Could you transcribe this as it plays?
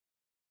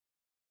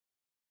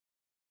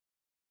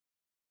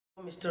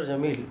Mr.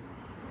 Jamil,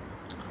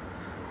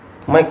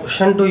 my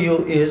question to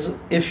you is,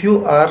 if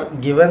you are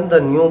given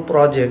the new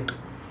project,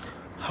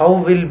 how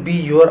will be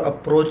your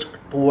approach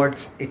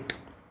towards it?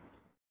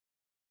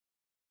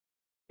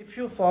 If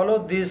you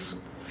follow these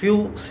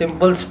few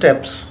simple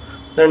steps,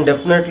 then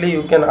definitely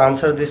you can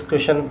answer this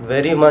question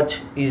very much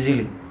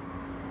easily.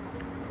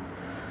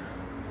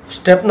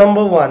 Step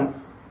number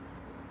one,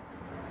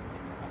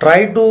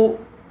 try to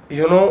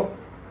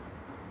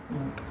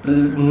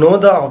know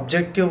the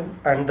objective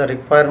and the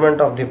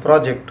requirement of the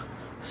project.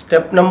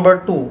 Step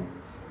number two,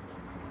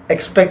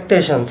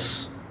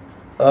 expectations.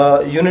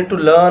 You need to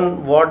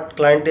learn what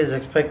client is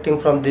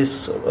expecting from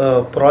this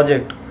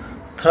project.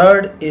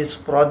 Third is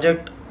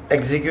project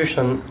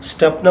execution.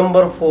 Step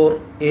number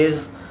four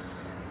is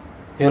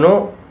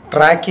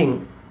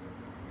tracking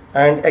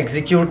and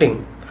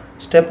executing.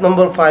 Step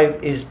number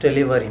five is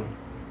delivering.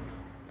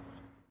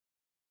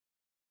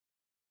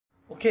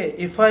 Okay,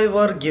 if I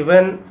were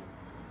given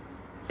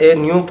a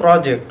new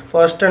project,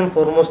 first and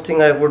foremost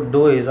thing I would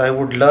do is I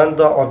would learn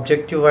the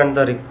objective and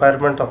the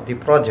requirement of the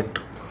project.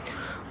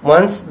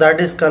 Once that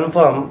is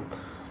confirmed,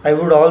 I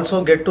would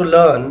also get to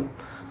learn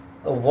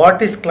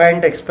what is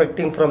client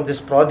expecting from this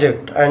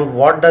project and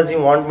what does he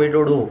want me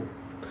to do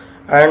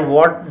and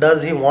what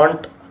does he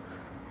want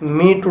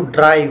me to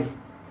drive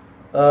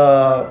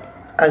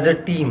as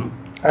a team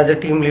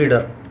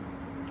leader.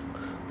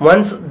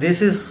 Once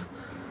this is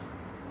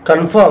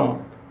confirmed,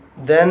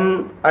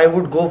 then I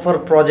would go for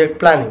project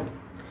planning.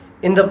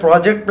 In the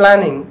project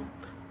planning,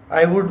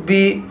 I would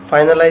be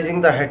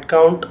finalizing the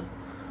headcount,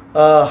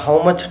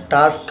 how much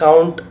task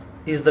count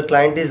is the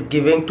client is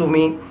giving to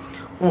me,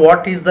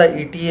 what is the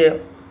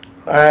ETA,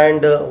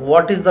 and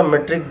what is the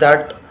metric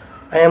that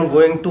I am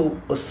going to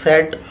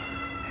set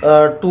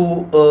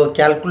to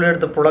calculate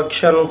the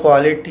production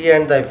quality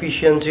and the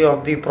efficiency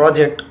of the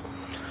project.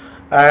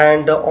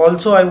 And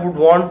also I would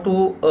want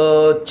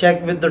to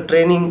check with the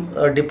training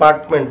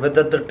department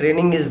whether the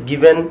training is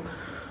given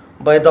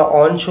by the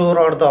onshore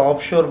or the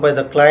offshore by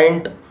the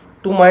client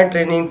to my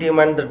training team,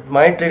 and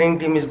my training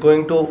team is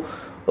going to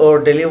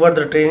deliver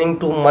the training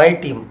to my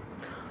team.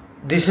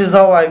 This is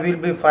how I will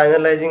be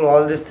finalizing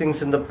all these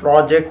things in the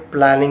project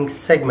planning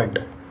segment.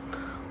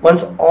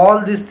 Once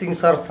all these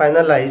things are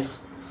finalized,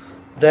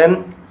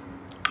 then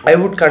I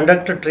would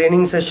conduct a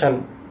training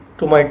session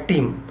to my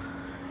team.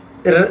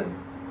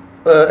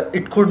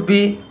 It could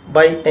be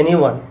by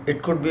anyone.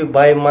 It could be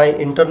by my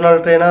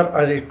internal trainer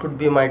or it could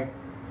be by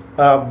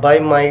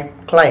my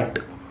client.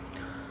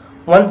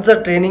 Once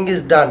the training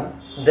is done,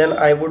 then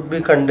I would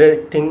be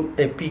conducting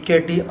a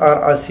PKT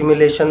or a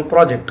simulation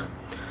project.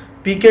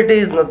 PKT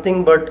is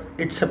nothing but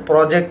it's a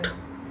project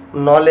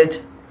knowledge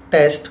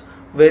test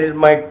where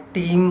my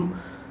team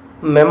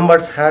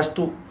members has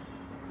to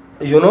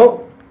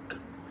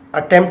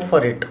attempt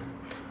for it,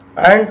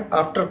 and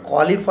after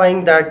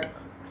qualifying that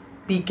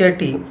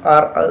PKT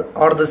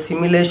or the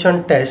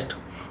simulation test,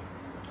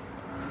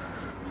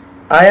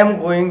 I am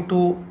going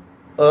to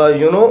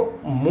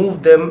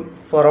move them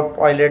for a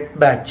pilot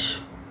batch.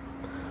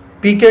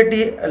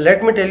 PKT,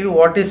 let me tell you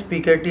what is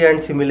PKT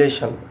and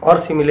simulation or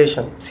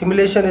simulation.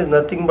 Simulation is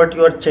nothing but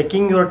you are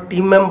checking your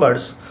team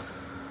members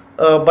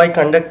by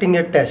conducting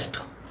a test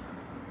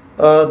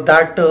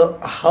that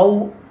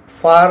how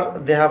far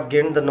they have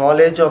gained the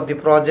knowledge of the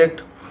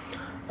project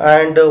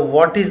and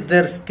what is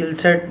their skill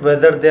set,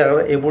 whether they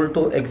are able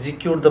to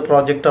execute the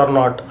project or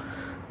not.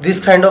 These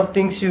kind of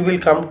things you will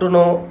come to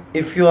know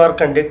if you are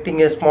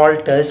conducting a small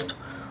test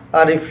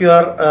or if you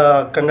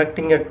are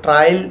conducting a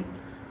trial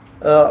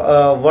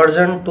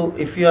version to,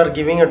 if you are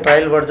giving a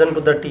trial version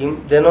to the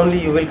team, then only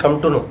you will come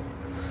to know.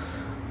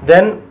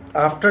 Then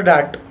after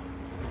that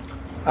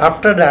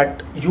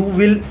you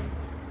will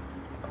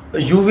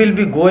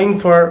be going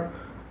for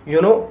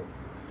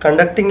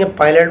conducting a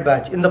pilot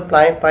batch. In the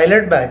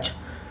pilot batch,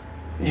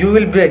 you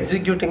will be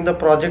executing the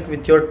project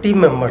with your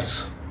team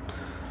members.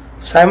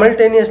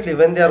 Simultaneously,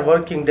 when they are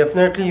working,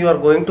 definitely you are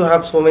going to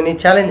have so many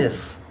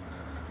challenges.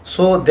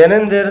 So then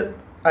and there,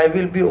 I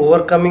will be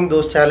overcoming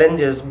those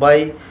challenges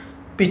by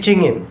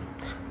pitching in.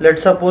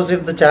 Let's suppose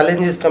if the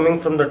challenge is coming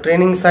from the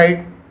training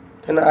side,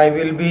 then I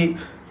will be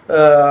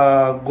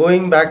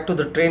going back to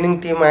the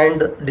training team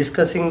and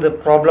discussing the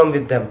problem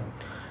with them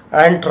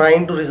and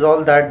trying to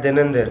resolve that then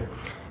and there.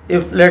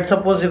 If let's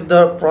suppose if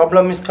the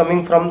problem is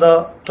coming from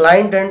the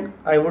client end,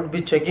 I would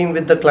be checking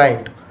with the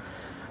client,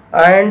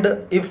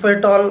 and if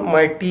at all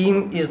my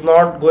team is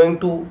not going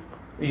to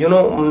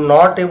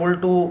not able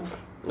to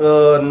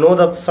know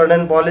the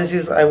certain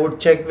policies, I would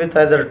check with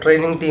either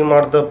training team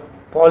or the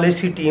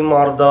policy team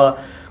or the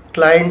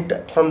client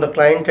from the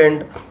client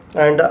end,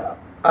 and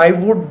I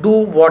would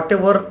do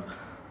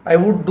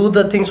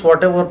the things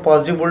whatever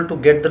possible to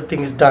get the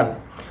things done,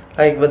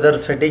 like whether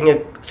setting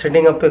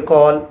up a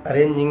call,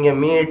 arranging a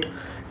meet,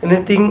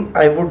 anything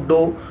I would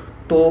do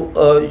to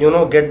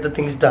get the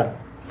things done.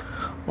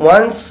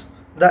 Once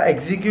the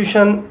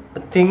execution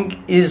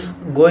thing is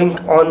going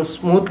on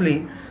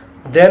smoothly,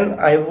 then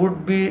I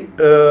would be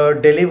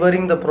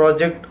delivering the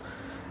project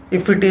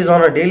If it is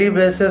on a daily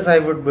basis, I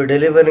would be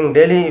delivering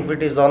daily. If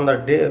it is on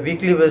the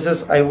weekly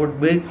basis, I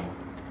would be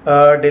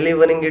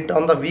delivering it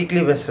on the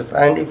weekly basis.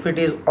 And if it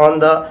is on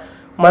the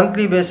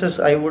monthly basis,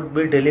 I would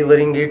be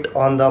delivering it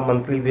on the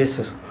monthly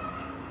basis.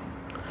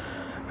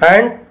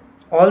 And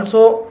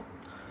also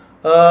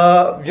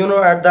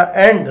at the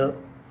end,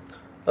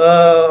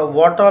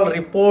 what all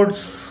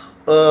reports,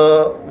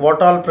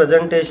 what all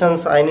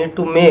presentations I need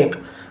to make,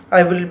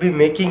 I will be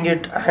making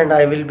it and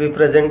I will be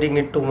presenting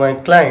it to my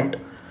client.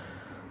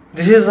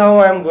 This is how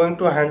I am going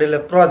to handle a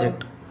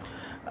project.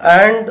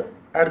 And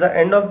at the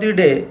end of the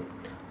day,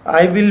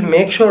 I will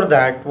make sure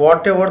that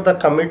whatever the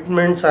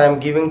commitments I am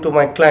giving to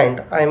my client,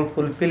 I am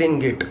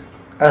fulfilling it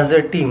as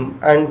a team,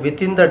 and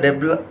within the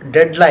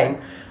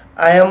deadline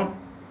I am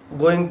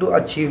going to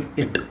achieve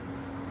it.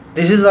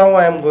 This is how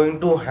I am going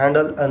to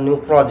handle a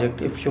new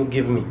project if you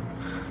give me.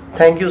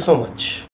 Thank you so much.